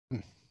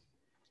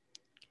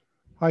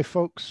Hi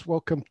folks,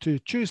 welcome to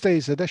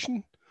Tuesday's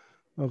edition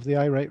of the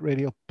iWrite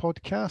Radio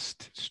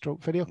podcast, stroke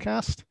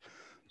videocast.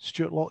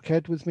 Stuart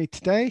Lockhead with me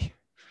today.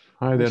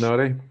 Hi there,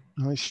 Norrie.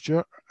 Hi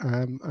Stuart,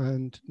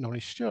 and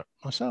Norrie Stuart,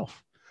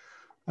 myself.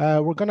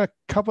 We're going to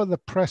cover the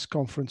press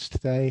conference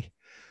today.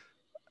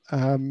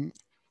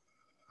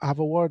 Have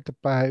a word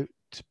about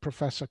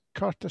Professor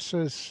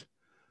Curtice's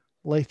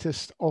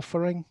latest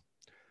offering,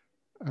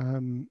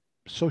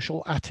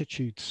 social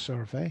attitudes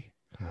survey.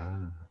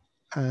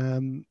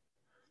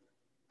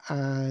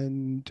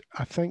 And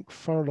I think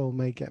Furlough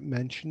may get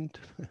mentioned.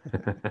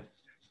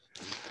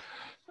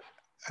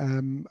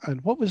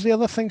 And what was the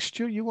other thing,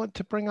 Stu, you want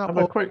to bring up? Have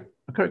a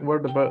quick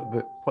word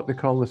about what they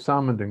call the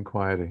Salmond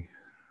inquiry.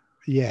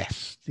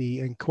 Yes, the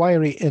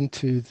inquiry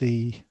into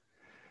the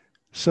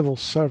civil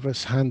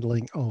service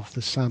handling of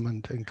the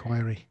Salmond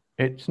inquiry.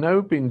 It's now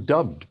been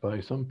dubbed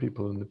by some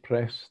people in the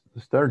press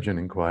the Sturgeon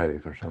inquiry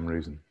for some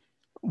reason.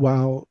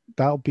 Well,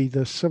 that'll be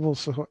the civil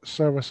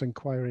service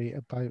inquiry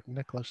about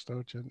Nicola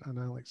Sturgeon and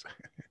Alex.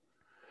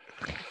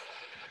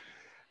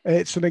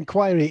 It's an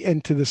inquiry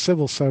into the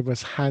civil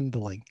service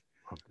handling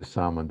of the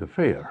Salmond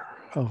affair.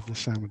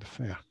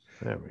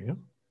 There we go.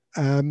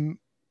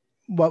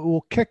 Well,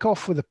 we'll kick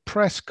off with a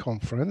press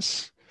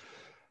conference.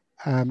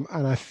 And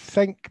I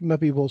think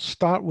maybe we'll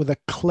start with a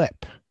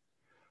clip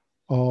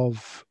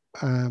of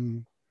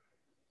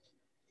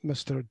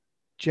Mr.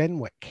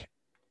 Jenwick.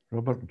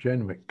 Robert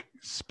Jenwick.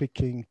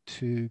 Speaking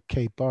to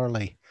Kay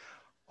Burley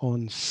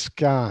on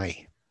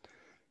Sky.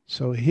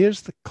 So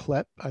here's the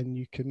clip, and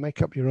you can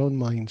make up your own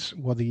minds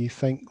whether you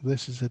think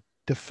this is a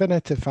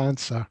definitive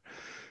answer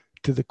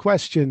to the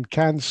question,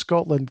 can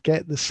Scotland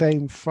get the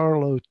same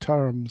furlough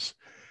terms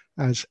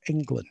as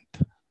England?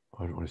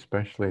 Or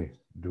especially,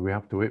 do we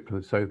have to wait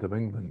for the south of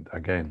England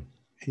again?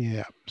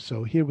 Yeah,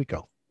 so here we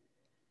go.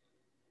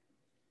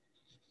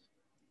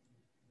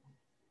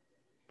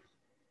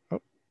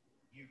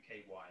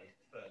 UK-wide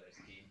furlough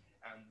scheme,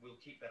 and we'll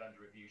keep that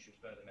under review should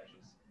further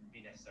measures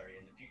be necessary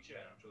in the future,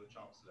 and I'm sure the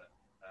Chancellor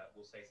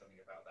will say something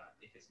about that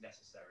if it's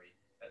necessary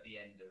at the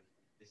end of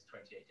this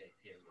 28-day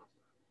period.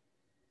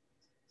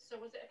 So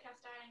was it a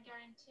cast iron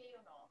guarantee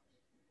or not?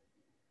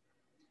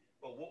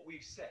 Well, what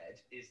we've said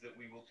is that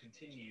we will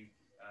continue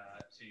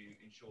to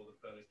ensure the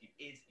furlough scheme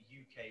is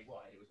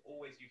UK-wide. It was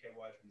always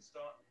UK-wide from the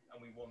start,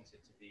 and we want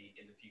it to be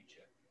in the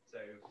future. So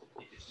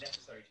if it's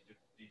necessary to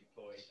be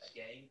deployed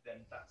again,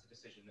 then that's a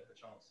decision that the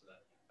Chancellor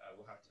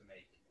will have to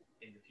make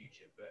in the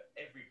future. But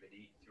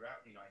everybody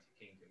throughout the United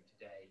Kingdom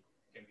today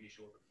can be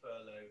assured that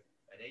furlough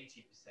at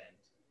 80%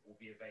 will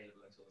be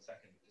available until the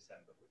 2nd of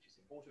December, which is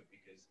important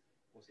because,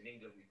 of course, in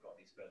England, we've got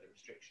these further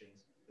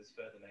restrictions. There's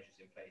further measures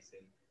in place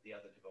in the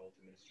other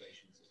devolved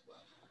administrations as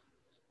well.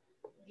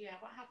 Yeah,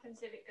 what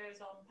happens if it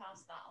goes on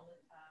past that, on the,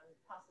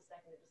 past the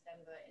 2nd of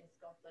December in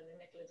Scotland, and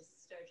Nicola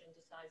Sturgeon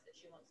decides that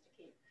she wants to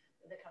keep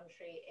the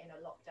country in a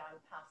lockdown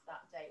past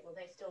that date? Will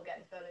they still get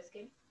the furlough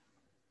scheme?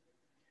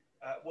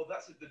 Well,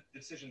 that's the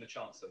decision the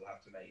Chancellor will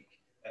have to make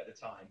at the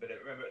time. But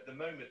remember, at the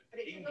moment,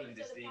 England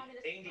is the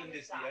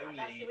only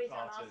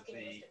part of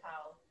the. Mr.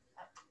 Powell.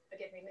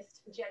 Forgive me,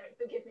 Mr. Jenwick,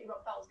 forgive me,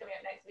 Rob Powell's coming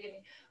up next, forgive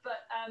me.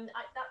 But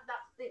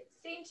that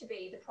seemed to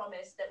be the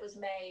promise that was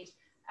made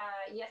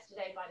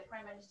yesterday by the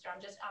Prime Minister.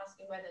 I'm just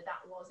asking whether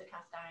that was a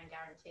cast iron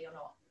guarantee or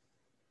not.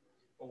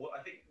 Well,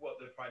 I think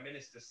what the Prime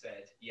Minister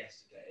said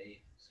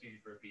yesterday, excuse me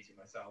for repeating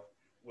myself,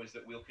 was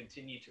that we'll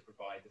continue to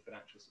provide the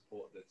financial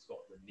support that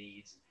Scotland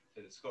needs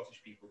so that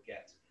Scottish people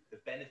get the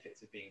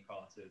benefits of being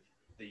part of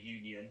the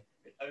Union,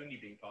 that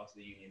only being part of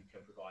the Union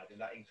can provide, and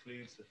that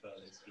includes the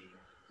furlough scheme,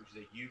 which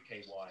is a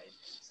UK-wide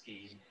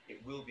scheme.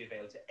 It will be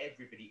available to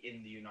everybody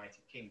in the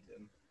United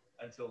Kingdom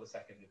until the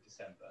 2nd of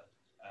December.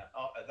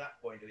 At that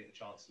point, I think the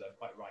Chancellor,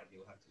 quite rightly,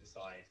 will have to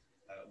decide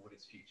what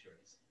its future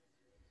is.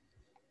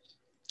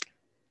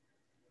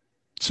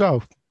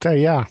 So, there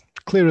you are,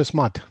 clear as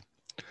mud.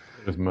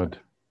 Clear as mud.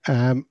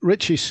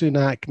 Richie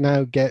Sunak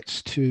now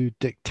gets to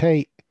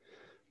dictate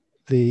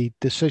the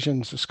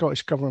decisions the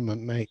Scottish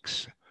Government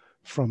makes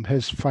from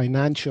his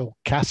financial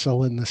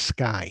castle in the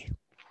sky.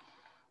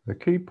 The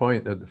key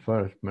point that the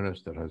First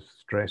Minister has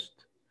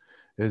stressed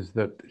is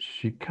that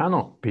she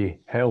cannot be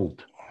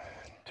held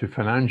to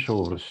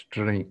financial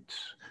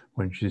restraints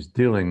when she's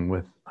dealing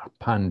with a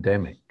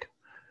pandemic.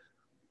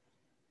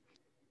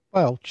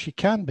 Well, she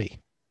can be,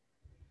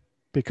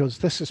 because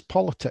this is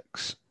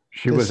politics.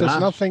 This has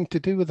nothing to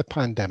do with the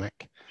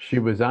pandemic. She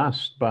was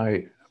asked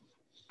by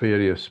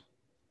various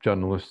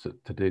journalists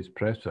at today's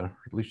presser,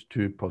 at least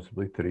 2,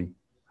 possibly 3,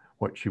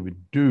 what she would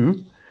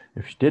do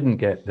if she didn't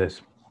get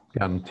this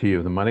guarantee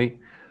of the money.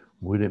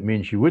 Would it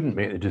mean she wouldn't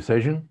make the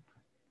decision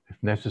if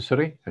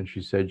necessary? And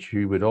she said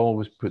she would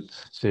always put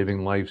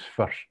saving lives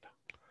first.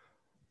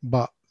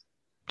 But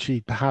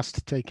she has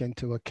to take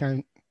into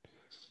account,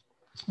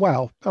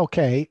 well,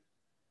 okay,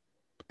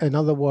 in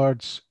other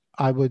words,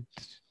 I would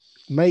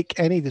make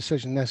any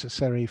decision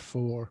necessary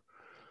for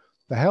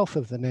the health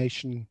of the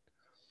nation,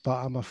 but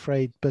I'm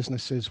afraid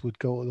businesses would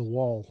go to the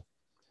wall.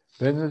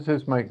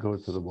 Businesses might go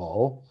to the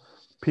wall.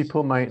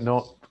 People might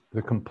not,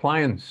 the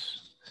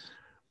compliance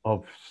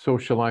of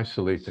social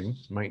isolating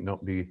might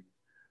not be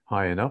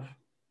high enough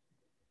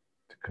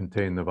to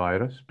contain the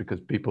virus because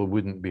people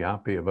wouldn't be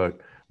happy about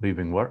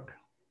leaving work.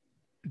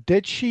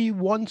 Did she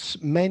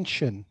once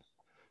mention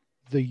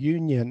the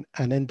union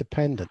and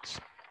independence?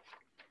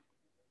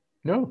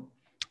 No.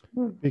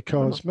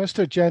 Because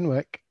Mr.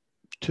 Jenwick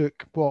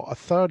took, what, a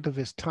third of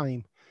his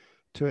time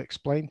to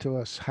explain to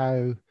us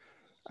how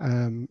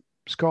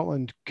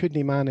Scotland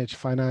couldn't manage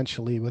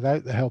financially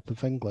without the help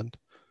of England,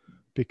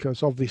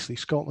 because obviously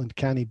Scotland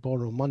can't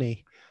borrow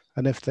money.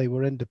 And if they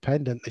were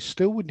independent, they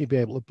still wouldn't be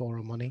able to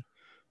borrow money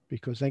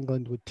because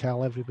England would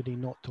tell everybody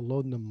not to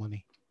loan them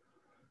money.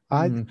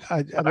 I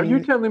Are you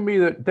mean, telling me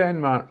that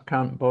Denmark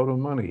can't borrow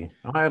money?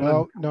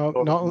 Ireland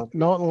no,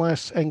 not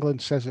unless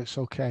England says it's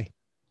okay.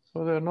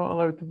 Well, they're not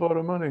allowed to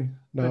borrow money.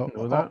 No, Didn't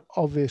know that.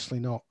 obviously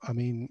not. I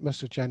mean,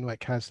 Mr.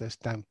 Jenwick has this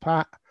down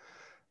pat.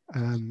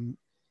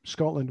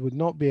 Scotland would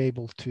not be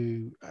able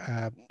to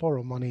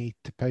borrow money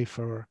to pay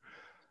for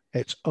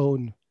its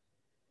own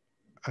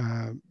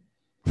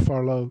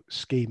furlough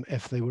scheme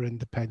if they were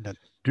independent.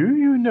 Do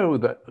you know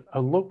that a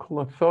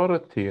local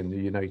authority in the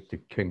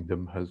United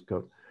Kingdom has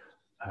got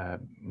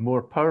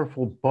more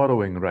powerful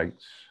borrowing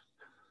rights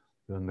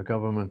than the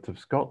government of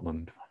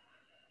Scotland?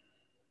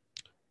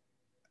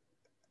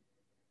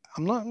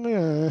 I'm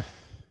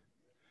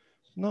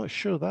not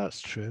sure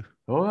that's true.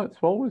 Oh, that's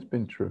always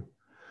been true.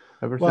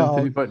 Ever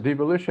since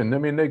devolution. I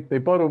mean, they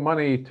borrow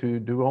money to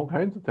do all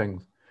kinds of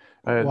things.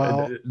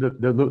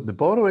 The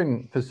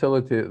borrowing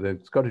facility that the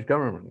Scottish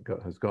government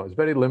has got is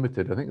very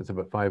limited. I think it's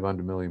about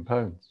 £500 million.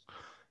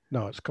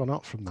 No, it's gone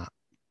up from that.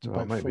 It's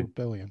about $4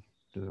 billion.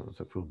 It's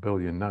a full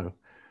billion now.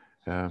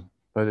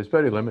 But it's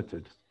very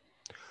limited.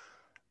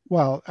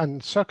 Well,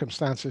 and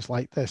circumstances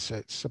like this,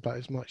 it's about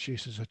as much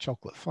use as a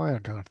chocolate fire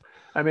guard.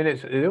 I mean,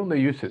 it's the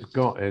only use it's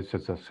got is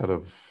as a sort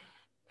of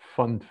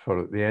fund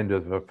for the end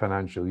of a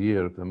financial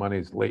year if the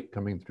money's late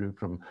coming through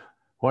from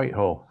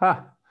Whitehall.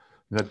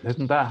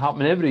 Isn't that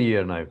happening every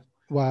year now?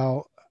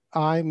 Well,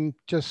 I'm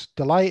just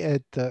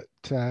delighted that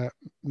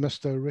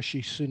Mr.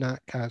 Rishi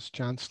Sunak as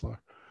Chancellor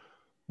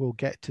will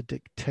get to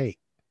dictate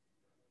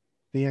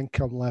the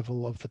income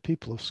level of the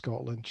people of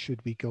Scotland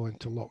should we go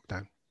into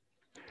lockdown.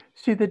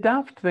 See, the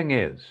daft thing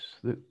is,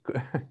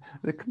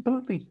 the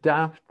completely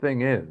daft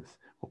thing is,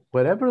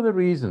 whatever the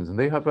reasons, and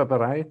they have a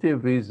variety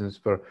of reasons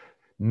for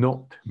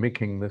not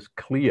making this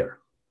clear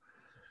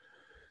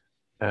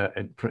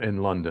in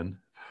London,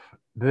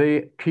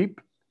 they keep,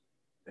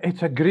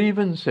 it's a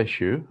grievance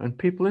issue, and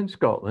people in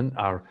Scotland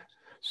are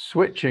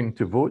switching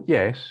to vote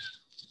yes,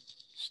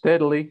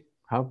 steadily,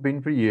 have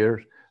been for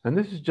years, and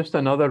this is just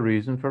another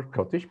reason for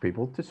Scottish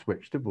people to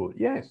switch to vote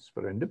yes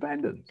for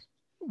independence.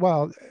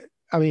 Well,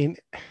 I mean,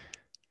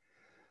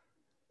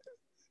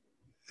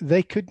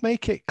 they could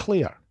make it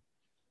clear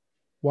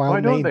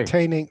while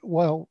maintaining,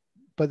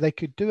 but they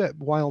could do it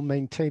while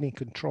maintaining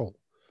control.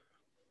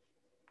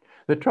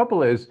 The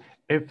trouble is,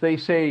 if they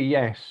say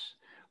yes,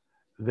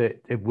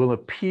 that it will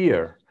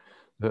appear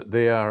that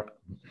they are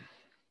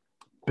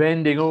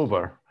bending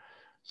over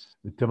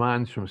the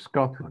demands from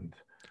Scotland,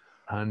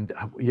 and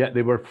yet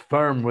they were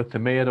firm with the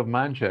Mayor of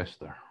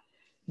Manchester.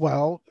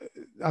 Well,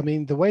 I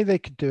mean, the way they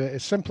could do it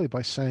is simply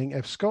by saying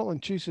if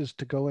Scotland chooses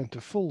to go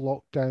into full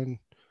lockdown,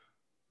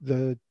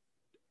 they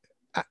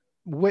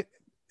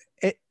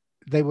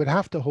would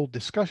have to hold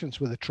discussions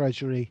with the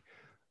Treasury,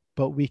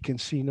 but we can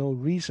see no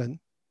reason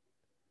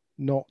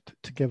not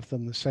to give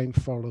them the same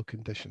furlough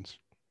conditions.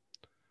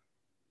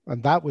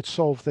 And that would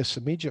solve this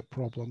immediate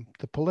problem,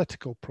 the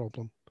political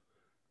problem.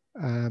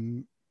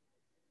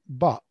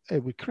 But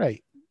it would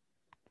create,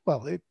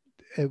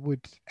 it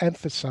would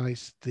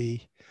emphasize the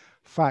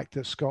fact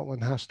that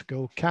Scotland has to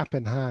go cap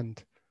in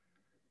hand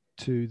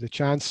to the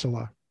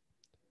Chancellor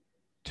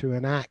to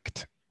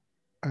enact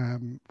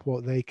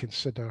what they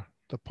consider,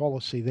 the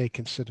policy they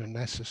consider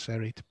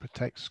necessary to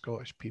protect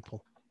Scottish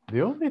people.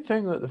 The only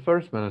thing that the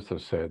First Minister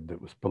said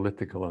that was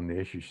political on the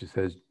issue, she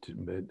says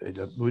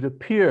it would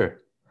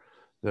appear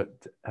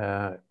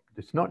that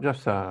it's not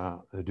just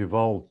the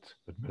devolved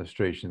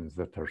administrations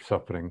that are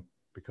suffering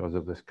because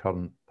of this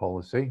current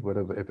policy,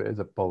 whatever, if it is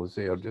a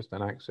policy or just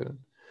an accident,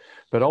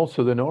 but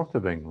also the north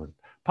of England.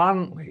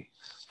 Apparently,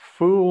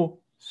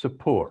 full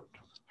support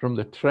from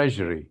the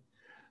Treasury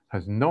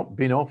has not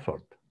been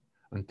offered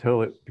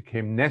until it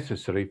became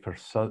necessary for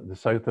the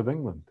south of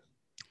England.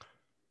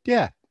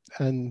 Yeah,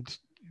 and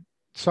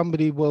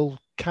somebody will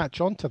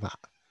catch on to that.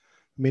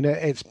 I mean,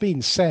 it's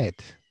been said,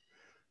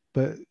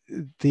 but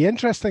the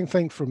interesting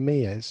thing for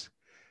me is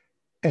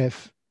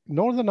if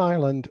Northern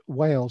Ireland,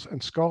 Wales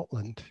and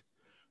Scotland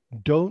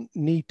don't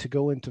need to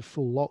go into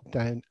full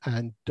lockdown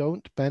and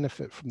don't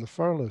benefit from the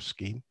furlough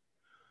scheme,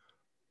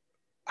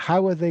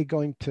 how are they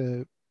going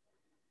to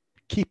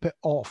keep it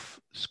off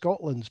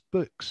Scotland's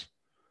books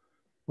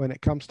when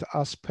it comes to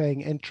us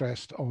paying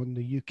interest on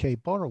the UK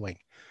borrowing?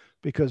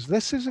 Because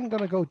this isn't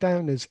going to go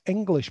down as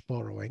English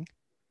borrowing.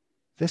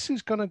 This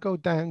is going to go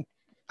down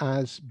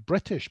as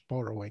British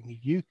borrowing,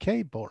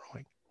 UK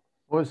borrowing.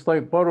 Well, it's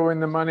like borrowing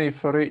the money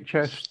for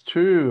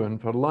HS2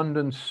 and for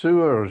London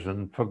sewers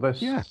and for this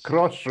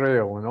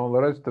Crossrail and all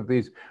the rest of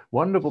these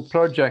wonderful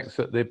projects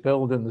that they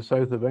build in the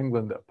south of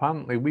England that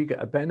apparently we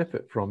get a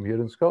benefit from here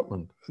in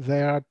Scotland.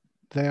 They are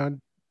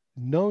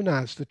known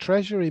as, the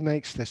Treasury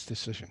makes this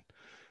decision,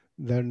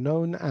 they're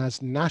known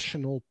as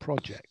national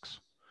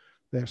projects.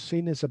 They're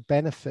seen as a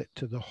benefit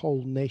to the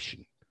whole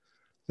nation.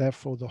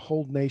 Therefore, the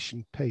whole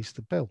nation pays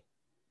the bill.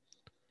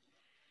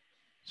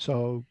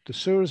 So the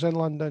sewers in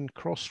London,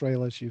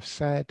 Crossrail, as you've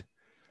said,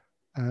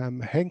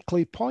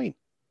 Hinkley Point,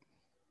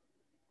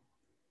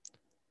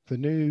 the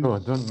new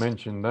don't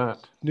mention that.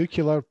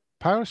 nuclear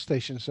power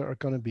stations that are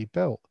going to be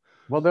built.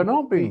 Well, they're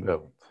not being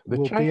built.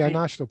 Will be a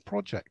national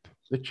project.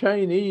 The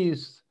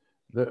Chinese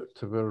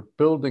that were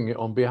building it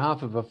on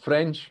behalf of a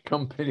French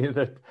company,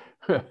 that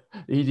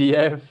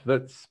EDF,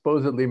 that's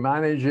supposedly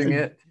managing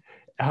it,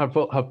 have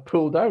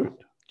pulled out.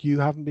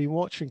 You haven't been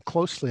watching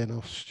closely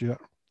enough,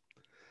 Stuart.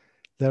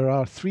 There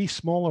are 3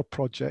 smaller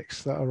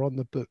projects that are on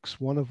the books,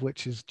 one of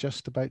which is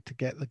just about to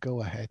get the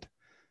go-ahead.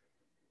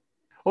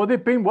 Oh,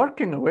 they've been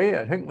working away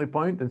at Hinkley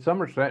Point in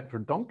Somerset for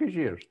donkey's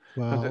years,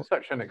 because it's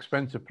such an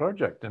expensive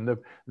project. And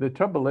the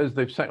trouble is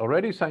they've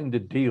already signed a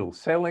deal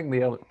selling the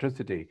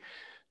electricity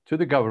to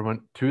the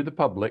government, to the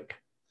public,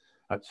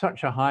 at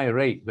such a high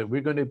rate that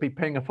we're going to be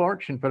paying a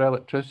fortune for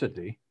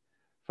electricity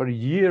for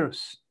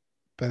years,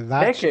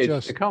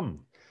 decades to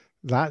come.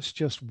 That's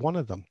just one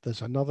of them.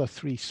 There's another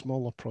 3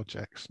 smaller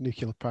projects,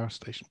 nuclear power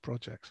station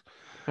projects.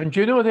 And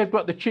do you know they've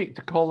got the cheek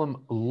to call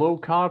them low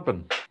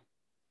carbon?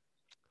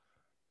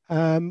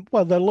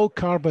 Well, they're low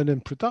carbon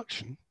in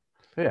production.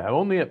 Yeah,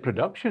 only at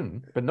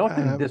production, but not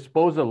in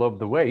disposal of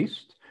the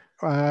waste.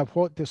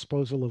 What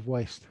disposal of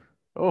waste?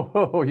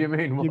 Oh, you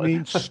mean what? You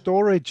mean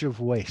storage of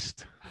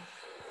waste?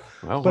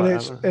 Well, but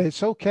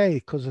it's okay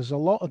because there's a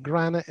lot of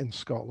granite in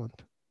Scotland.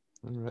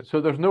 All right. So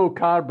there's no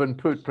carbon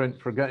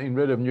footprint for getting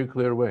rid of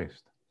nuclear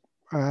waste?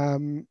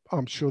 I'm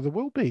sure there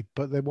will be,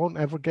 but they won't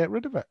ever get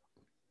rid of it.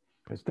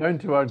 It's down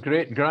to our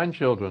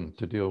great-grandchildren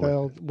to deal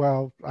with.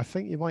 Well, I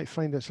think you might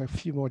find it's a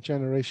few more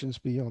generations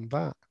beyond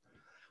that.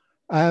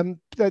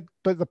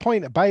 But the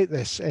point about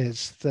this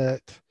is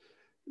that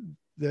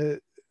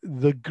the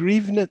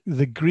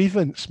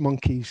grievance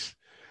monkeys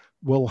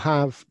will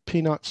have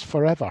peanuts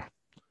forever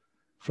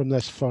from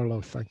this furlough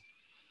thing.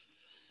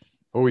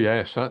 Oh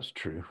yes, that's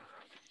true.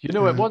 You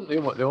know, it wasn't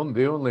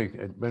the only.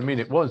 I mean,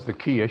 it was the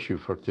key issue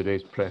for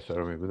today's presser.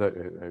 I mean, without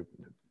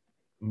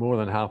more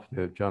than half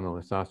the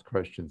journalists asked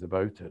questions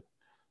about it.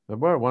 There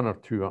were 1 or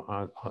 2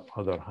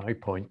 other high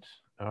points.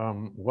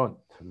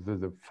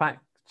 The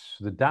facts,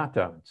 the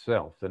data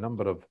itself, the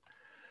number of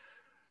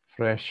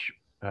fresh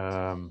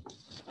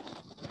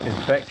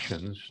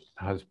infections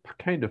has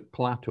kind of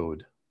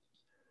plateaued.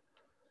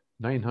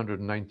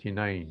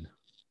 999.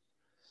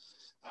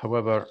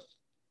 However,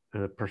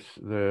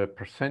 the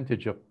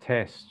percentage of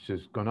tests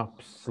has gone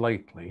up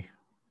slightly,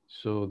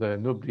 so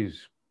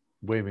nobody's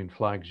waving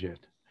flags yet.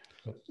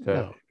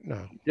 But,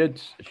 no.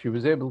 She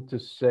was able to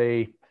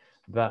say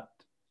that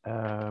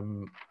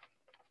the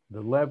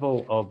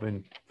level of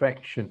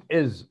infection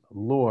is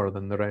lower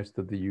than the rest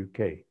of the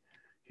UK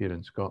here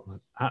in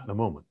Scotland at the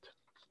moment.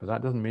 But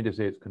that doesn't mean to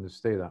say it's going to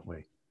stay that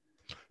way.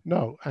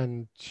 No,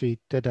 and she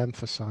did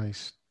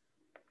emphasize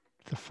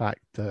the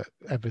fact that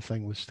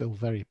everything was still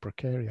very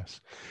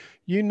precarious.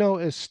 You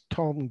noticed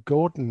Tom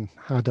Gordon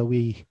had a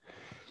wee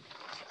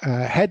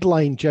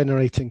headline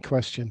generating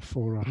question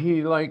for her.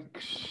 He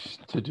likes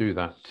to do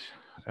that.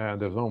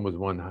 There's always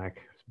one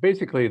hack.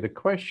 Basically, the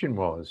question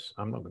was,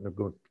 I'm not going to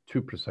go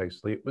too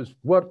precisely, it was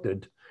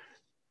worded,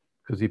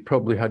 because he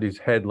probably had his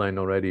headline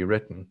already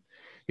written.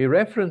 He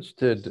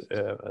referenced it,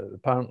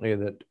 apparently,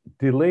 that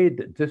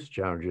delayed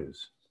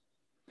discharges,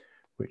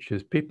 which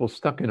is people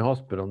stuck in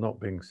hospital not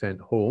being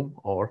sent home,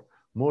 or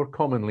more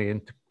commonly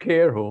into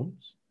care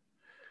homes,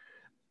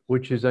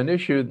 which is an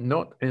issue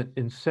not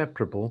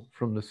inseparable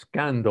from the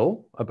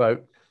scandal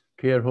about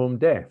care home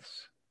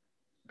deaths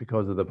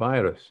because of the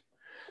virus.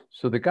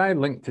 So the guy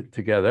linked it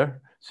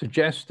together,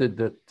 suggested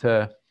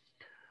that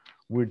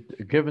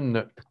given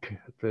that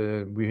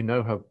we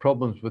now have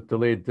problems with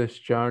delayed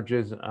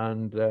discharges,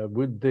 and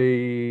would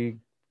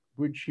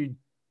she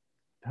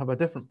have a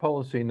different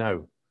policy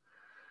now,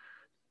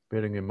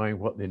 bearing in mind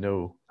what they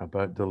know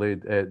about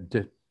delayed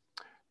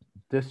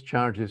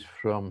discharges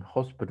from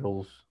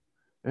hospitals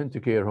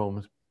into care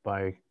homes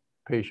by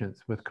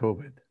patients with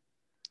COVID?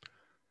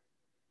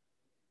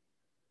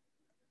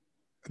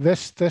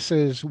 This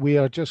is, we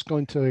are just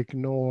going to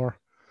ignore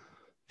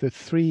the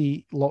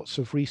 3 lots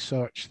of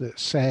research that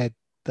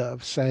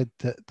have said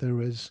that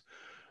there is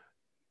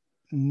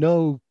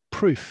no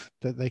proof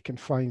that they can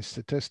find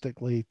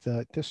statistically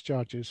that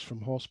discharges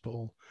from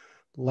hospital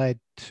led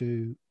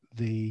to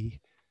the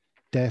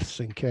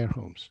deaths in care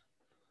homes.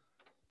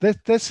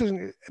 This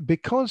is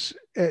because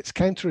it's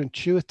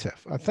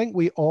counterintuitive. I think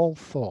we all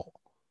thought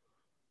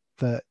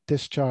that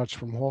discharge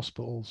from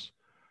hospitals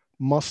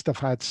must have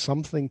had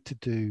something to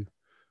do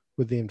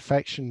with the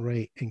infection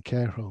rate in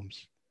care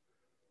homes.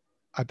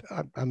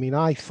 I mean,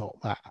 I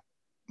thought that,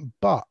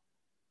 but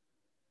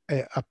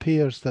it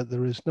appears that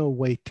there is no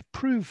way to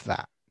prove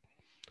that.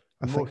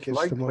 I think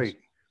it's the most...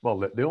 Well,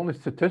 the only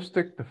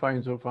statistic to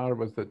find so far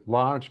was that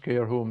large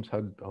care homes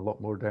had a lot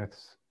more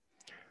deaths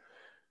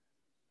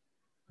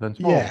than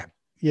small.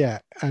 Yeah.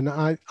 And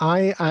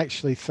I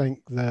actually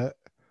think that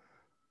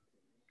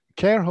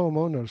care home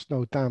owners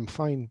know damn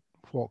fine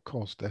what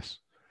caused this.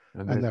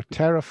 And they're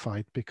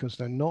terrified because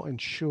they're not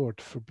insured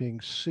for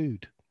being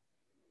sued.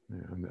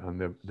 Yeah,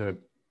 and the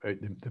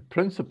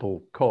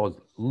principal cause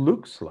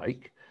looks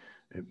like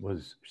it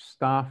was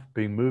staff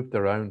being moved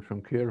around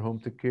from care home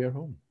to care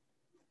home.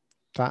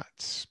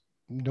 That's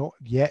not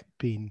yet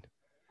been,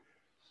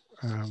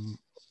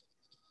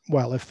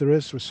 well, if there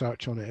is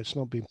research on it, it's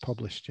not been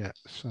published yet.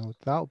 So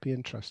that'll be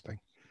interesting.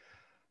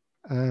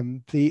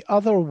 The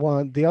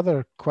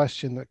other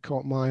question that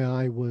caught my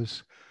eye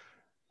was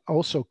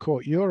also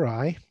caught your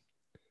eye,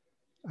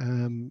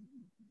 and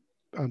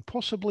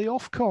possibly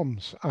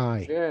Ofcom's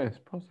eye. Yes,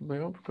 possibly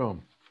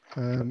Ofcom.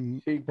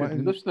 See,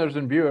 listeners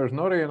and viewers,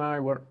 Norrie and I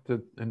worked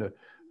in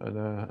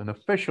an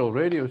official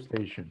radio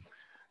station.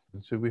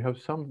 And so we have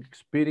some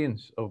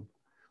experience of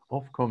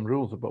Ofcom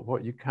rules about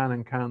what you can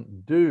and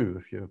can't do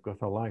if you've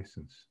got a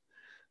license.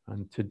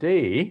 And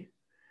today,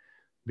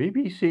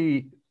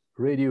 BBC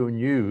Radio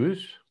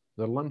News,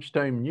 the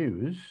lunchtime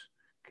news,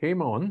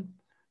 came on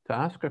to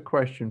ask a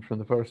question from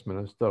the First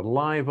Minister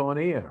live on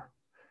air.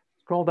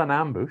 It's called an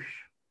ambush.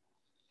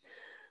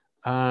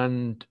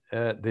 And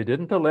they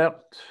didn't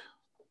alert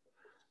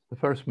the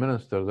First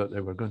Minister that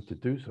they were going to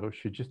do so.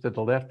 She just did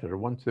alert her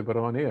once they were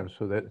on air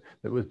so that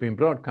it was being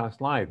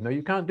broadcast live. Now,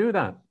 you can't do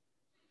that.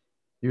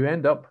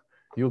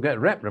 You'll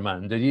get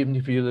reprimanded, even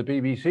if you're the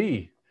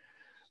BBC,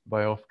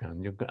 by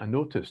Ofcom. You've got a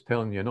notice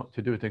telling you not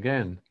to do it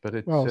again. But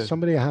it's, well,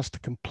 somebody has to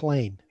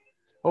complain.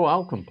 Oh,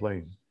 I'll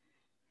complain.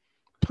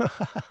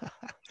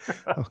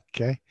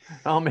 Okay.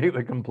 I'll make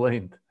the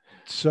complaint.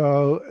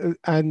 So,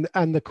 and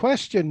the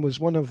question was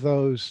one of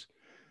those,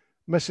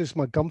 Mrs.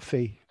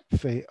 McGumphy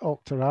for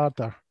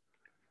Octorada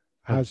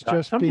has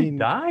just been...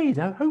 died?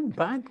 How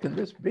bad can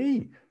this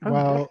be?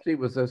 How dirty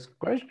was this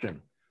question?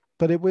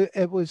 But it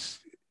was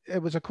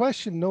a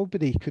question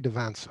nobody could have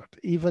answered,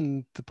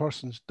 even the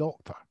person's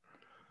doctor,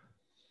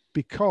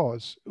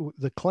 because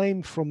the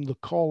claim from the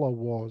caller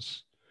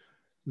was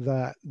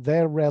that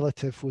their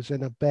relative was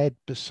in a bed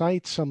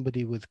beside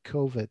somebody with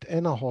COVID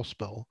in a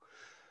hospital.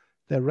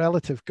 Their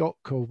relative got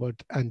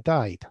COVID and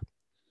died.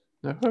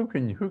 Now,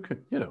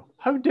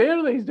 how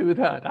dare they do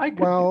that? I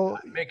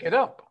could make it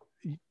up.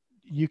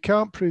 You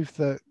can't prove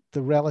that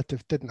the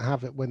relative didn't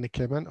have it when they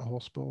came into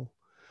hospital,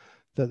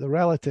 that the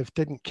relative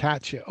didn't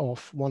catch it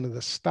off one of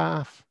the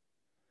staff.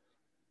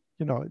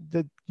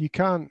 That you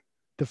can't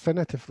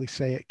definitively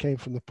say it came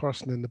from the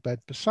person in the bed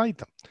beside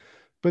them.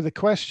 But the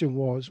question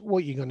was,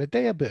 what are you going to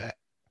do about it?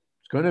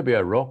 It's going to be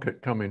a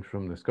rocket coming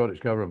from the Scottish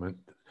Government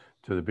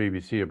to the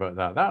BBC about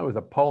that. That was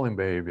appalling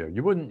behaviour.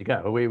 You wouldn't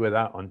get away with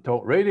that on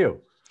talk radio.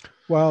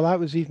 Well, that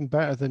was even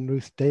better than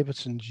Ruth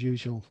Davidson's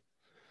usual.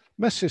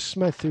 Mrs.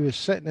 Smith, who was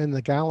sitting in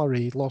the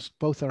gallery, lost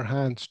both her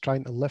hands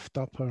trying to lift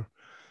up her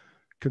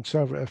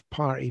Conservative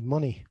Party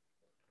money.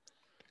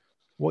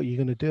 What are you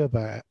going to do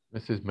about it?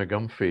 Mrs.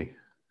 McGumphy.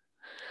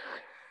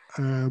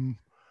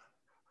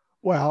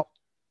 Well,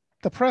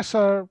 the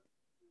presser,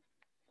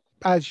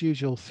 as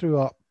usual, threw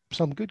up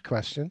some good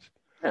questions.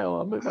 Yeah,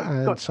 well,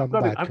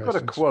 I've got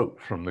a quote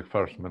from the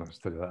First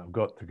Minister that I've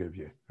got to give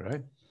you,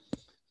 right?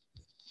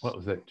 What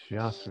was it? She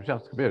asked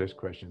various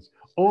questions.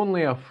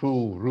 Only a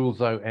fool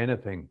rules out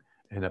anything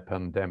in a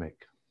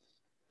pandemic.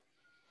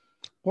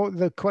 What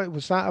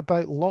was that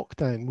about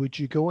lockdown? Would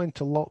you go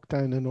into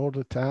lockdown in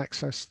order to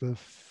access the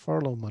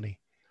furlough money?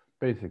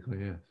 Basically,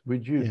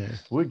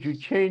 yes. Would you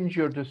change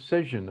your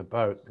decision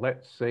about,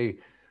 let's say,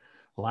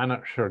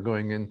 Lanarkshire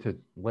going into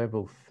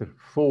level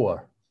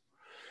 4,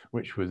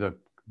 which was a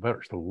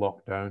virtual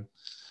lockdown,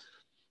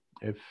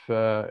 if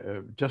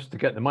just to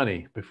get the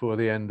money before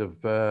the end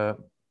of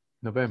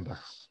November?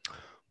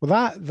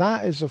 Well,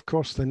 that is, of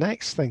course, the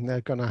next thing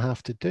they're going to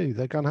have to do.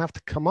 They're going to have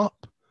to come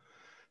up.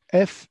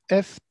 If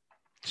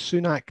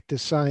Sunak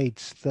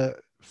decides that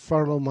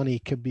furlough money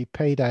can be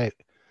paid out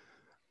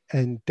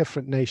in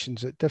different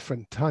nations at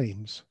different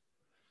times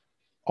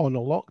on a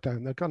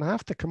lockdown, they're going to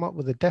have to come up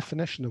with a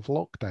definition of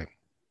lockdown.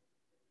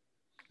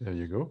 There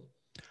you go.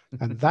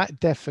 And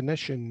that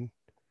definition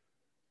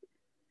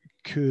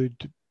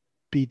could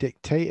be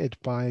dictated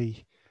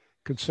by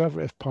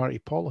Conservative Party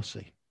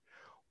policy.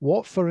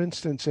 What, for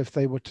instance, if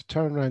they were to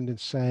turn around and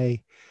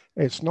say,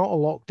 it's not a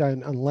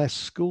lockdown unless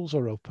schools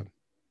are open?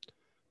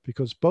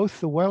 Because both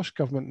the Welsh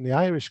government and the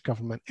Irish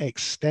government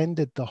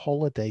extended the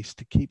holidays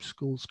to keep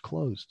schools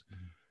closed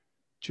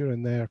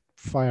during their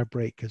fire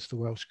break, as the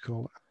Welsh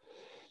call it.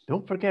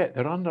 Don't forget,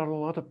 they're under a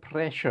lot of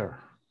pressure.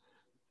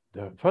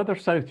 The further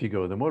south you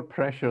go, the more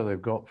pressure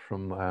they've got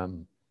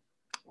from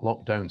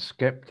lockdown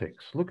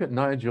skeptics. Look at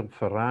Nigel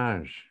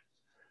Farage.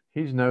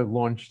 He's now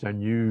launched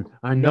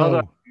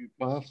another new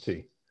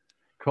party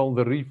called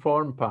the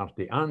Reform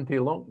Party,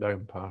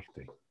 anti-lockdown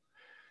party.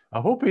 I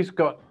hope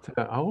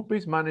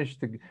he's managed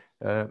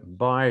to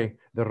buy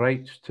the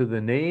rights to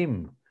the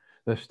name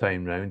this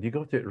time round. You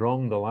got it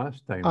wrong the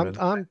last time round.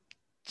 I'm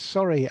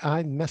sorry,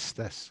 I missed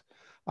this.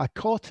 I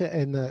caught it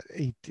in that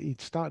he'd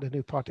started a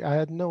new party. I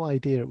had no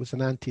idea it was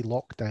an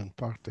anti-lockdown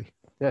party.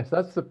 Yes,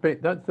 that's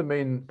the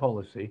main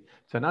policy.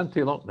 It's an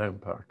anti-lockdown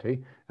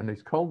party, and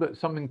it's called it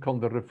something called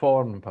the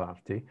Reform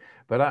Party.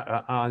 But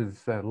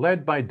as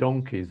led by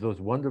donkeys, those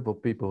wonderful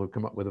people who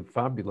come up with the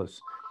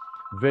fabulous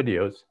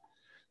videos,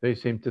 they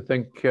seem to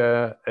think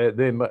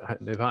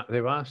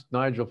they've asked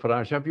Nigel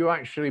Farage, "Have you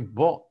actually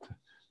bought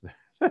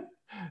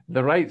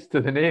the rights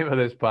to the name of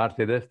this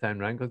party this time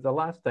round?" Because the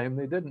last time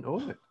they didn't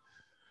own it.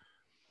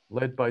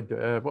 Led by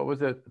what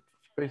was it?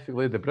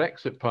 Basically, the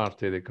Brexit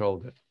Party they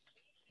called it.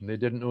 And they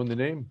didn't own the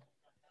name.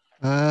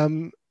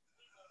 I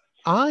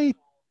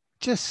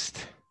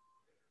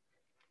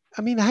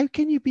mean, how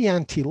can you be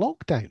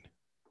anti-lockdown?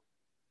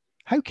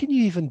 How can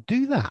you even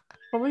do that?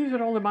 Well, these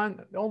are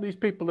all these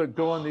people that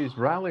go on these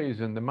rallies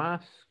and the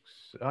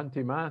masks,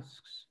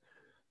 anti-masks,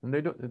 and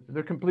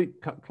they're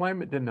complete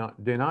climate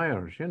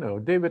deniers. You know,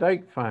 David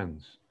Icke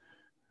fans,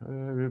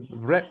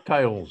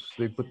 reptiles.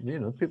 People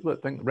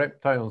that think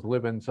reptiles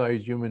live inside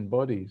human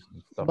bodies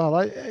and stuff.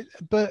 Well,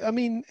 but I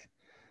mean,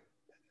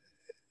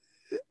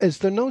 is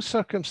there no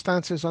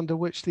circumstances under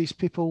which these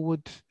people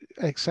would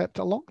accept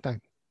a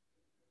lockdown?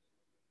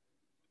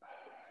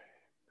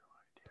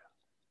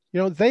 You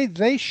know,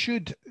 they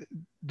should,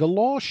 the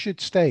law should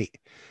state,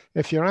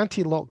 if you're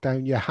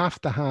anti-lockdown, you have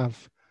to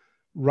have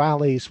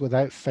rallies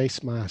without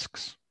face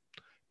masks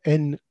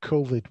in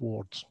COVID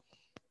wards.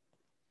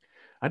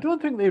 I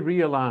don't think they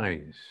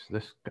realize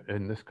this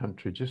in this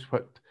country, just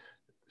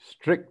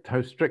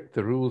how strict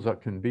the rules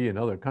can be in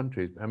other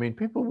countries. I mean,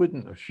 people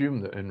wouldn't assume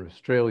that in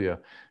Australia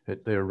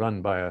that they're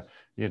run by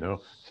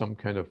some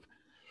kind of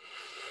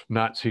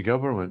Nazi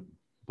government.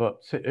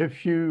 But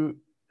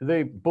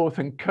they both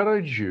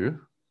encourage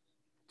you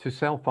to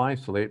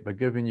self-isolate by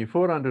giving you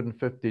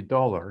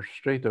 $450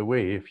 straight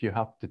away if you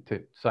have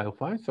to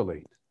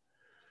self-isolate.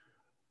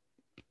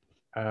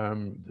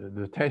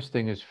 The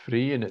testing is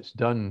free and it's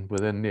done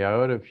within the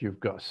hour if you've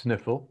got a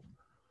sniffle.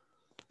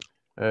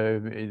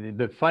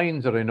 The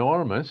fines are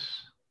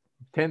enormous,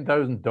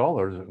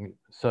 $10,000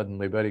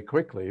 suddenly very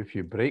quickly if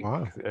you break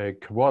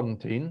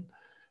quarantine.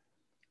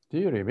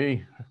 Dearie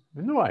me, I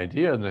have no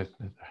idea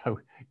how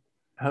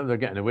they're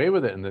getting away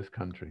with it in this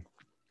country.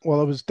 Well,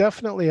 there was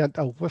definitely a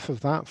whiff of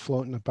that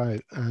floating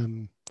about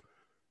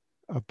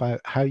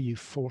how you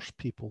force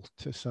people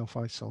to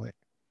self-isolate.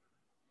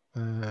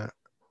 I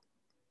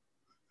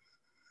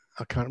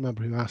can't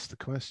remember who asked the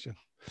question.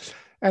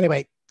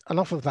 Anyway,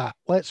 enough of that.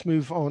 Let's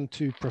move on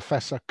to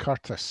Professor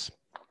Curtice.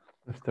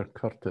 Mr.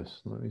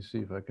 Curtice, let me see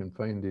if I can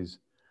find his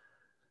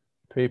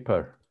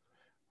paper.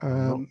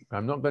 I'm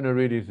not going to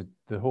read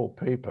the whole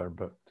paper,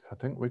 but I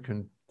think we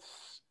can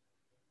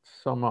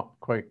sum up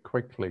quite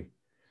quickly.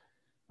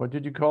 What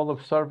did you call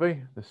the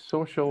survey? The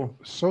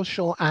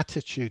social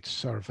attitude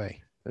survey.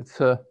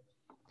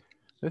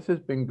 This has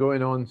been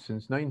going on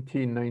since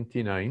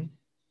 1999.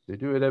 They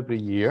do it every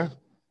year.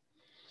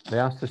 They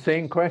ask the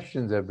same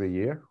questions every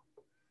year.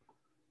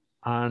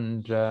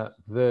 And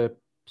the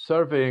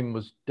surveying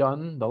was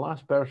done. The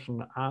last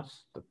person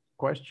asked the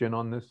question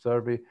on this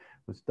survey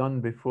was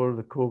done before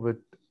the COVID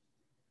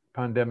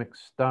pandemic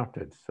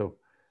started. So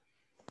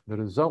the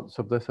results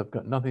of this have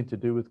got nothing to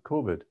do with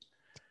COVID.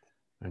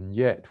 And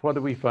yet, what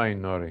do we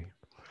find, Nori?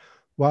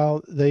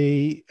 Well,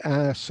 the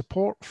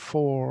support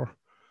for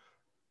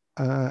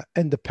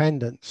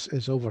independence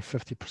is over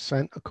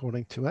 50%,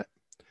 according to it.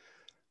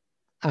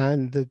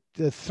 And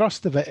the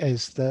thrust of it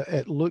is that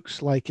it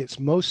looks like it's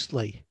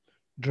mostly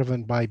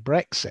driven by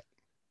Brexit.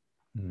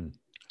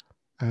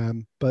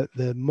 But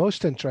the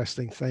most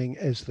interesting thing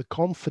is the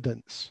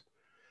confidence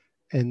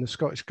in the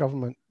Scottish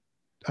government,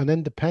 an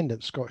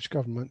independent Scottish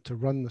government, to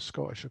run the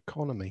Scottish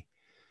economy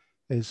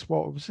is,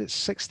 what was it,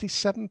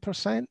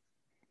 67%?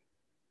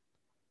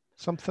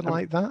 Something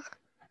like that.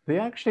 They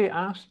actually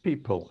asked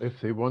people if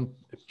they want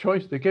a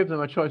choice. They gave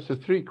them a choice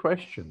of 3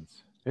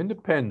 questions: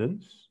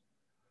 independence,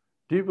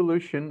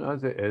 devolution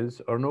as it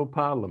is, or no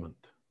parliament.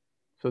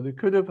 So they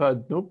could have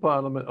had no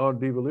parliament or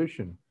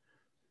devolution.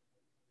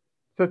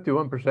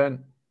 51%,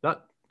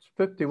 that's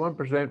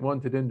 51%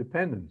 wanted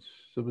independence.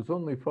 So it was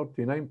only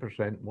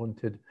 49%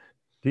 wanted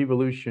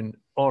devolution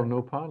or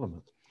no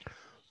parliament.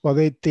 Well,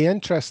 the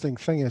interesting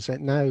thing is that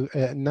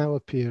it now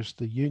appears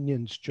the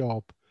union's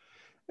job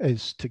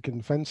is to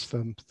convince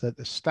them that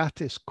the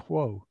status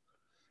quo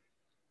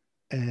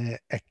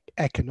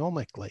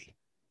economically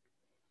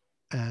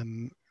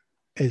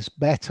is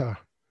better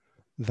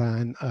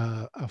than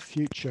a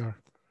future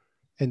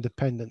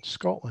independent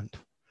Scotland.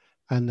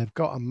 And they've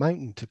got a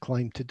mountain to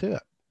climb to do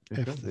it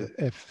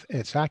if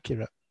it's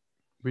accurate.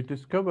 We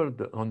discovered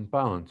that on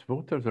balance,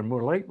 voters are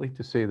more likely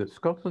to say that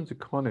Scotland's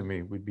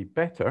economy would be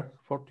better,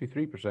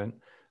 43%,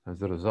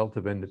 as a result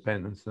of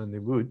independence than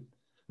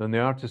they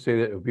are to say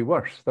that it would be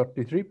worse,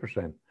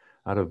 33%,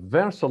 a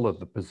reversal of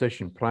the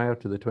position prior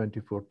to the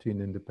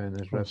 2014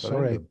 independence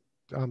referendum.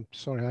 I'm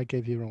sorry, I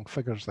gave you wrong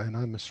figures then.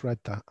 I misread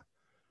that.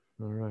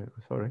 All right,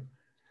 sorry.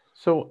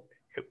 So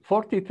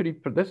 43,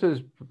 this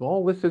is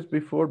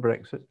before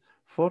Brexit,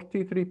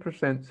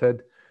 43%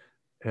 said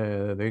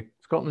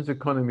Scotland's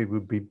economy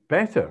would be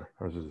better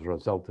as a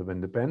result of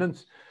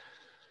independence.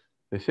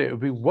 They say it would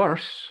be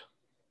worse,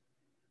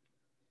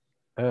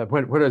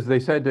 whereas they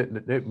said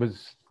it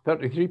was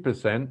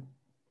 33%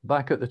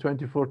 back at the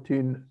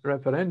 2014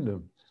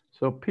 referendum.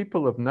 So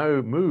people have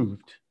now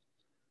moved.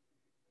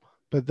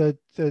 But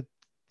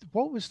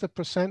what was the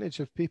percentage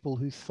of people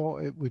who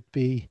thought it would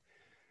be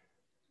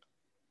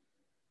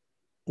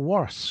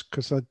worse?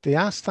 Because they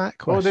asked that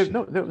question.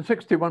 Oh,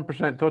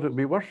 61% thought it would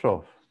be worse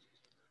off.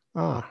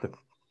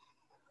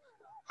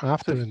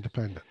 After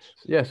independence.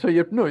 Yeah, so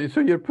you're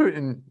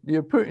putting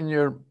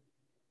your,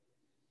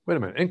 wait a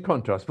minute, in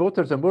contrast,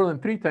 voters are more than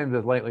 3 times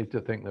as likely to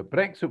think that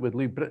Brexit would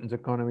leave Britain's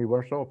economy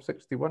worse off,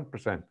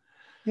 61%.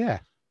 Yeah.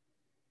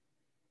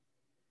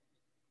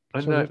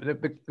 And so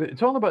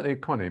it's all about the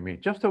economy.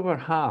 Just over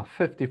half,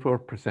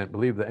 54%,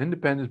 believe that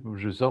independence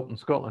would result in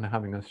Scotland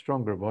having a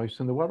stronger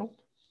voice in the world.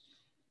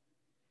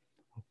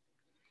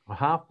 A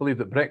half believe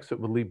that Brexit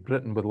would leave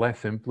Britain with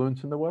less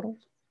influence in the world.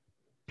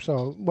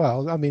 So,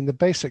 well, I mean, the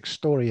basic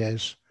story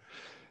is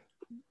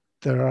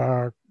there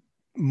are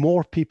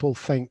more people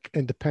think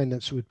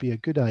independence would be a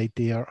good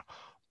idea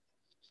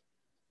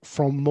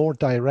from more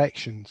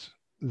directions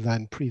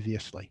than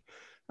previously.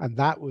 And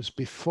that was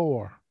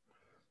before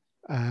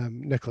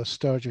Nicola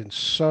Sturgeon's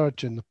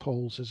surge in the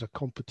polls as a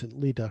competent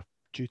leader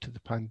due to the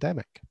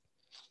pandemic.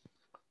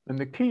 And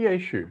the key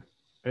issue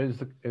is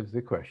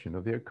the question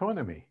of the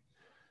economy.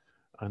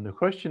 And the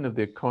question of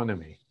the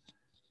economy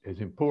is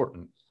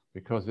important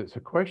because it's a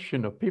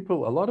question of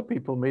people. A lot of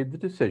people made the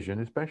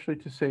decision, especially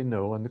to say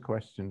no, on the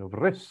question of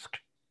risk.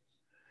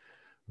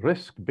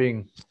 Risk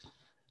being,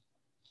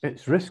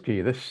 it's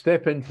risky, this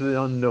step into the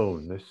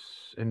unknown, this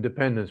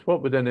independence.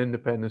 What would an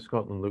independent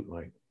Scotland look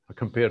like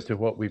compared to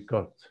what we've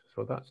got?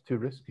 So that's too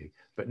risky.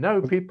 But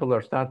now people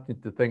are starting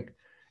to think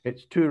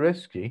it's too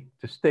risky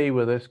to stay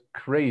with this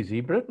crazy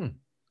Britain.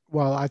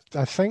 Well,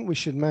 I think we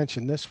should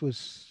mention this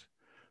was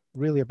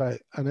really about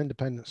an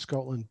independent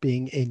Scotland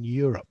being in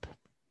Europe.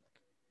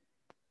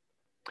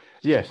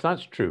 Yes,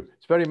 that's true.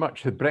 It's very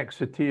much the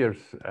Brexiteers,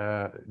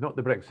 not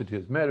the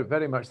Brexiteers,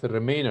 very much the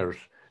Remainers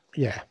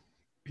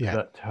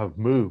that have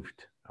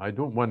moved. I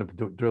don't want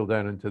to drill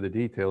down into the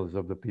details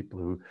of the people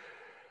who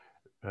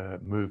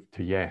moved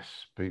to yes,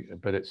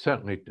 but it's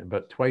certainly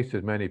about twice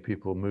as many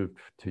people moved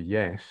to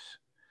yes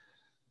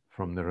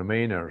from the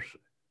Remainers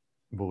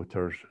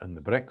voters in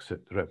the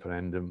Brexit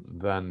referendum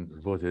than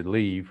voted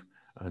leave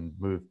and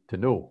moved to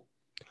no.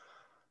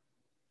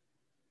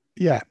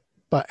 Yeah,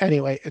 but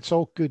anyway, it's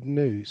all good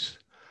news.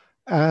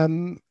 I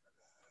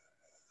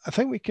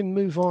think we can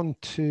move on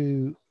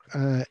to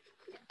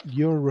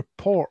your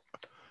report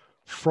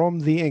from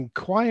the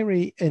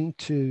inquiry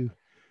into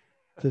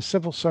the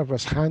civil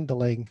service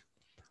handling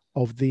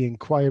of the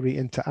inquiry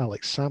into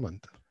Alex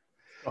Salmond.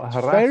 It's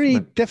very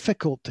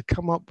difficult to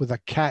come up with a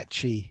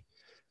catchy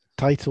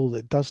title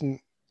that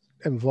doesn't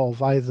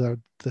involve either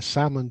the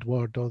Salmond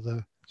word or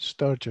the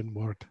Sturgeon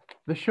word.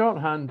 The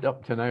shorthand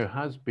up to now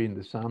has been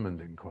the Salmond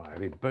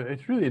inquiry, but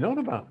it's really not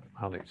about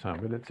Alex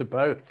Salmond. It's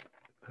about,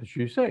 as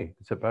you say,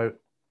 it's about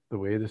the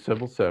way the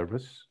civil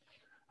service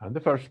and the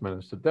First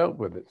Minister dealt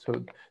with it.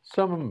 So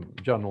some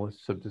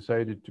journalists have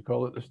decided to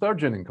call it the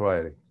Sturgeon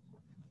inquiry.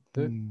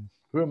 Who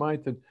am I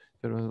to?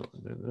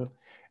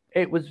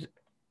 It was,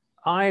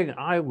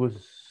 I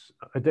was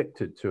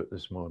addicted to it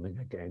this morning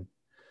again.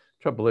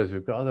 Trouble is,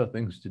 we've got other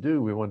things to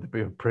do. We want to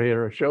be a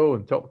prayer, a show,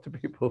 and talk to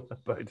people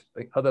about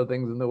other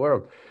things in the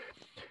world.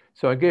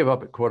 So I gave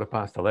up at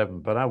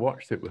 11:15, but I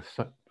watched it with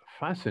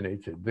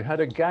fascinated. They had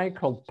a guy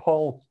called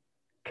Paul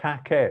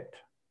Cackette,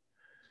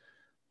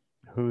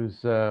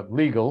 who's a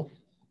legal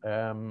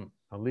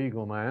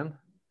man.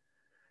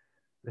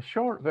 The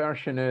short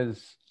version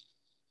is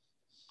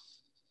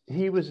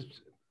he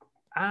was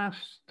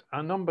asked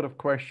a number of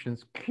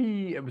questions.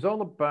 It was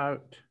all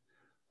about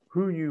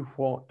who knew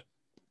what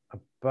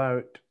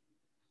about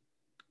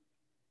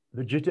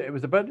it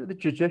was about the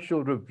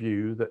judicial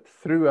review that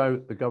threw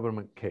out the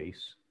government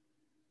case.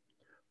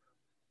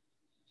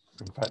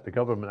 In fact, the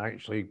government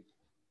actually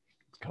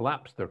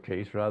collapsed their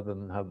case rather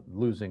than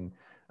losing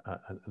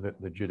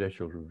the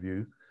judicial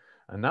review.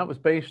 And that was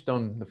based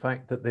on the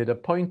fact that they'd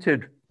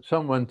appointed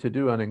someone to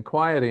do an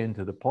inquiry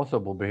into the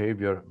possible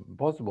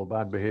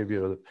bad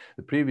behavior of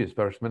the previous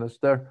First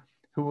Minister,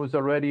 who was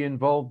already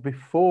involved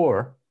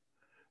before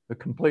the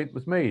complaint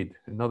was made.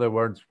 In other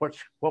words,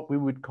 what we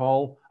would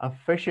call a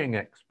fishing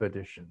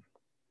expedition.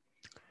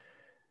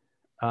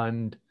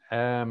 And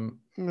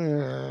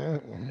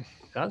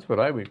that's what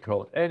I would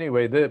call it.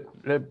 Anyway,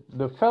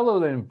 the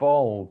fellow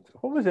involved,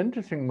 what was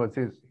interesting was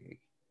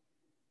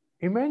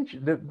he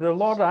mentioned the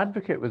Lord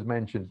Advocate was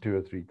mentioned 2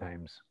 or 3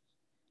 times.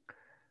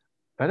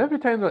 And every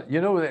time that,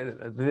 you know,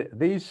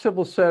 these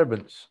civil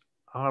servants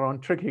are on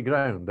tricky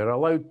ground. They're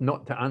allowed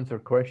not to answer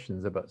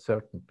questions about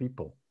certain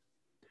people.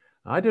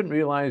 I didn't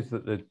realize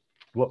that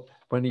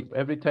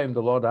every time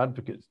the Lord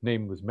Advocate's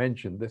name was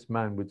mentioned, this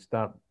man would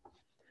start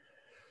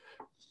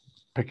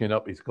picking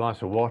up his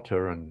glass of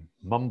water and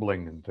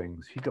mumbling and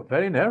things. He got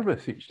very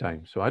nervous each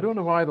time. So I don't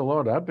know why the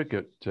Lord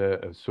Advocate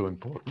is so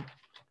important.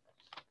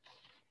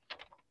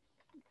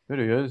 There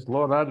he is,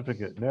 Lord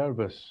Advocate,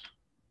 nervous.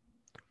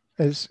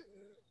 Is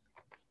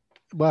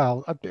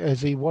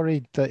he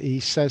worried that he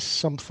says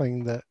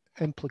something that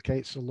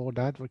implicates the Lord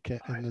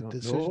Advocate in the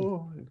decision?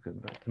 No, there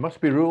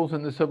must be rules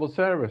in the civil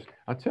service.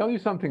 I'll tell you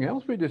something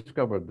else we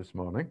discovered this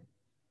morning.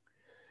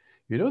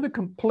 You know the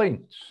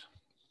complaints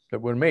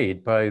that were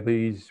made by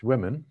these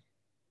women,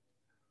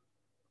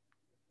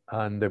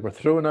 and they were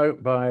thrown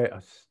out by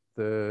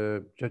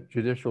the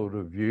judicial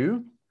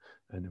review,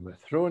 and they were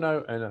thrown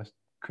out in a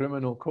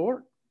criminal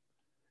court.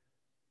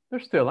 They're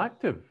still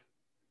active.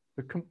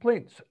 The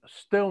complaints are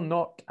still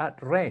not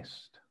at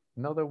rest.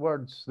 In other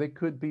words, they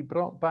could be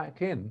brought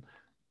back in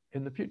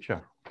the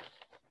future.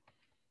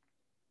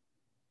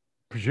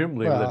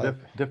 Presumably with a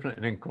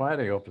different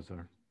inquiry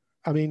officer.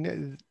 I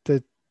mean,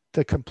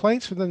 the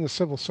complaints within the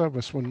civil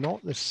service were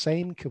not the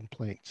same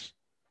complaints.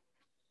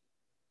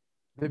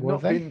 They've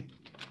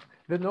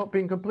not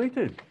been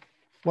completed.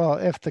 Well,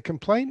 if the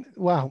complaint,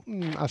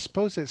 I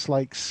suppose it's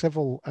like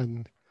civil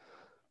and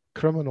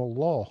criminal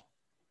law.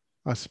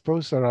 I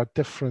suppose there are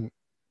different,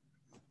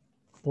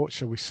 what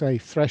shall we say,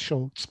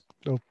 thresholds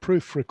of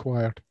proof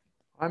required.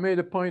 I made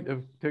a point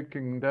of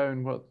taking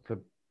down what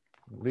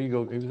he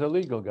was a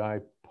legal guy,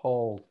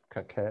 Paul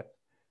Cackette.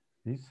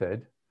 He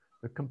said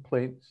the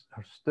complaints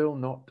are still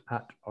not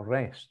at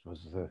rest,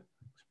 was the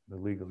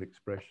legal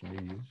expression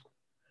he used.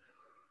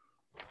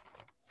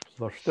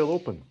 So they're still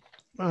open.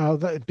 Well,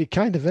 that'd be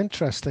kind of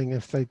interesting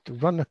if they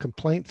run a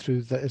complaint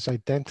through that is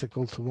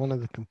identical to one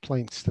of the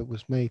complaints that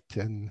was made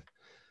in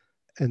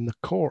the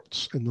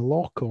courts, in the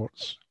law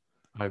courts.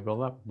 Of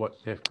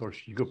course,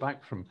 you go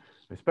back from,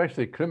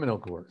 especially criminal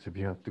courts, if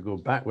you have to go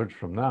backwards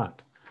from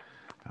that.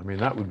 I mean,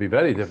 that would be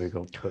very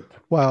difficult. But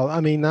well,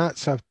 I mean,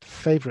 that's a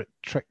favorite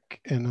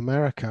trick in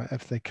America.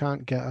 If they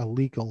can't get a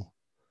legal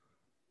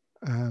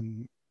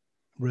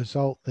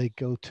result, they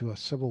go to a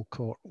civil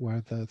court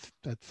where the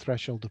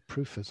threshold of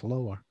proof is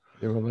lower.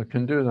 Yeah, well, they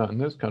can do that in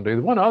this country.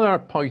 One other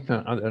point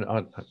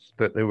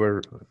that they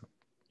were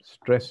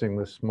stressing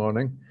this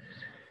morning,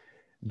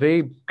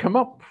 they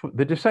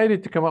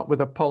decided to come up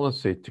with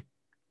a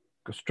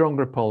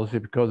stronger policy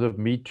because of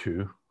Me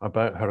Too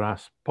about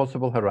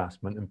possible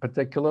harassment, in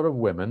particular of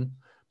women,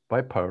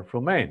 by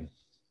powerful men.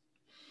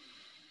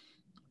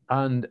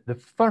 And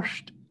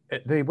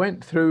they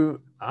went through,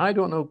 I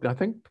don't know, I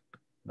think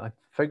a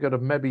figure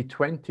of maybe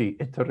 20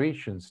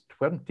 iterations,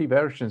 20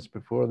 versions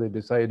before they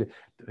decided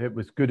it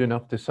was good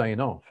enough to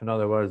sign off. In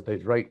other words,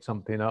 they'd write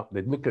something up,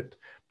 they'd look at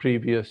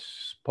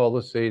previous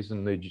policies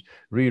and they'd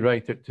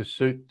rewrite it to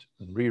suit,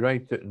 and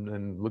rewrite it, and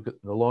then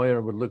the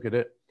lawyer would look at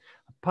it.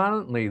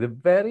 Apparently, the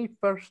very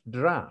first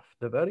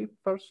draft of the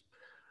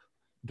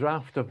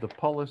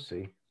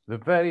policy, the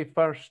very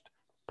first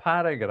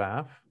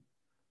paragraph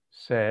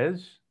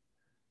says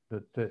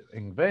that the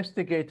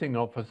investigating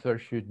officer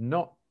should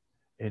not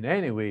in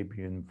any way have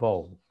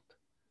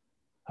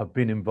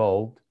been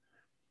involved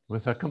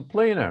with a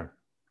complainer.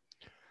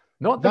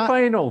 Not the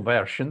final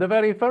version, the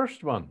very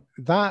first one.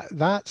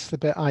 That's the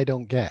bit I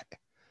don't get.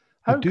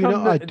 I do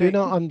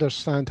not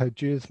understand how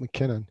Judith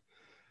McKinnon,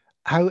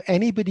 how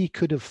anybody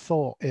could have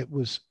thought it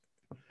was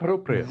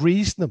appropriate,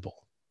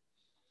 reasonable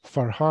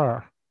for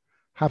her,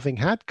 having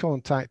had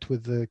contact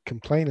with the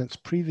complainants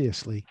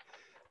previously,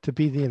 to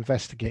be the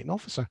investigating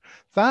officer.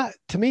 That,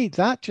 to me,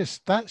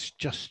 that's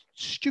just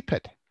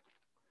stupid.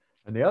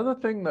 And the other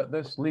thing that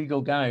this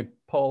legal guy,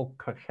 Paul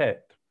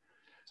Cackette,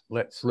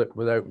 let slip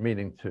without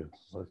meaning to,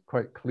 was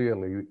quite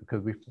clearly,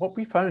 because what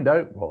we found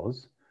out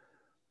was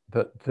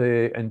that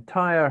the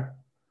entire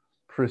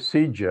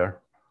procedure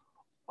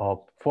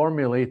of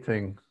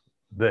formulating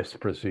this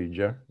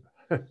procedure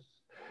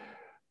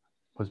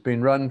was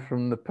being run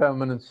from the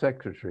Permanent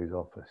Secretary's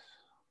office.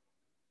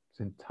 It's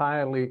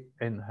entirely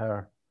in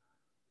her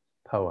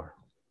power.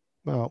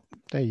 Well,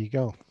 there you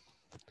go.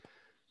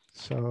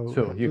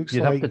 So you'd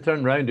have to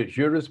turn around. It's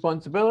your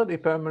responsibility,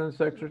 Permanent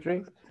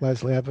Secretary.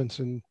 Leslie Evans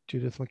and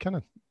Judith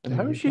McKinnon. And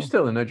how is she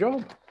still in a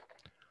job?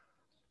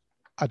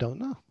 I don't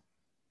know.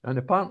 And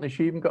apparently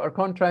she even got her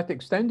contract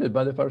extended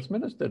by the First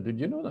Minister. Did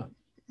you know that?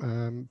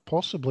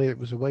 Possibly it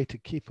was a way to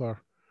keep her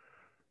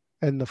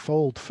in the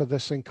fold for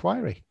this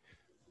inquiry.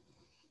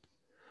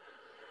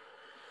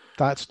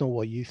 That's not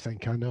what you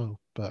think, I know,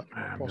 but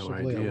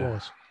possibly it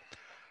was.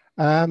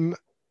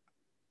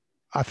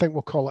 I think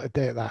we'll call it a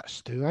day at that,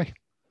 Stu, eh?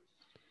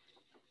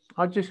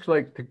 I'd just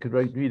like to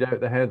read out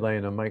the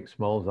headline of Mike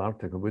Small's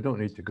article. We don't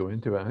need to go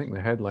into it. I think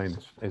the headline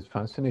is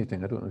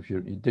fascinating. I don't know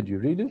if did you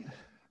read it?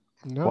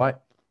 No. Why?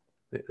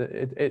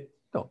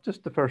 No,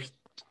 just the first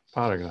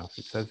paragraph.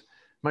 It says,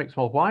 Mike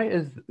Small, why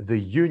is the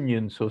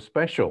union so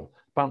special?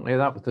 Apparently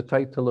that was the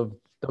title of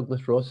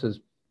Douglas Ross's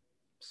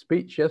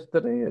speech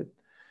yesterday.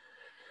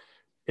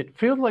 It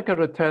feels like a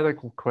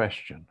rhetorical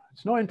question.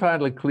 It's not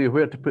entirely clear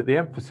where to put the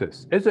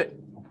emphasis. Is it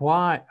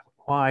why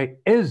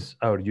is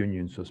our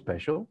union so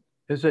special?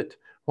 Is it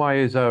why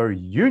is our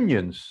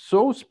union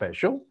so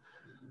special?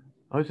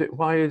 Oh, is it,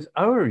 why is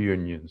our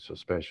union so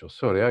special?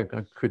 Sorry, I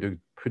could have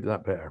put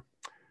that better.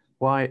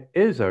 Why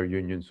is our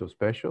union so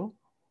special?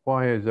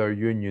 Why is our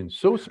union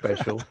so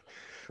special?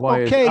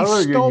 Why is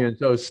our union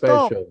so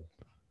special?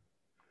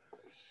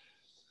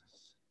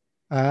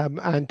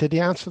 And did he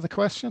answer the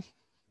question?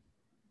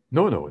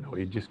 No.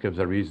 He just gives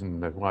a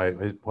reason why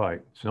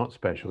it's not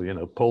special. You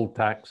know, poll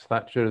tax,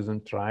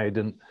 Thatcherism,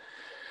 Trident.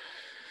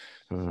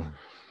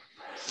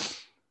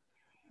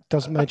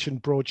 Doesn't mention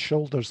broad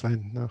shoulders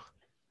then, no.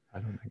 I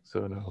don't think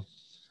so, no.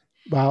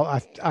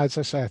 Well, as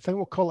I say, I think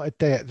we'll call it a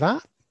day at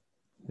that.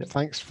 Yep.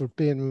 Thanks for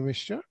being with me,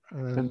 Stuart.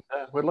 And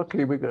we're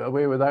lucky we got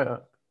away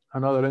without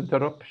another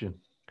interruption.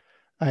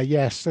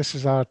 Yes, this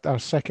is our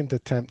second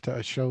attempt at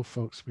a show,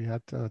 folks. We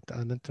had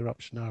an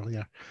interruption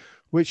earlier,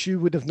 which you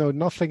would have known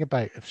nothing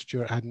about if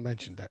Stuart hadn't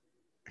mentioned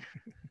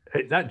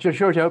it. That just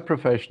shows you how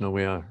professional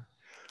we are.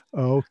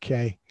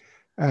 Okay.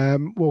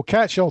 We'll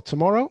catch you all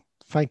tomorrow.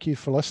 Thank you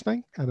for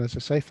listening. And as I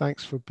say,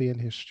 thanks for being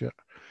here, Stuart.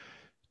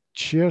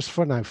 Cheers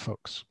for now,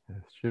 folks. Yes,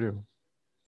 cheerio.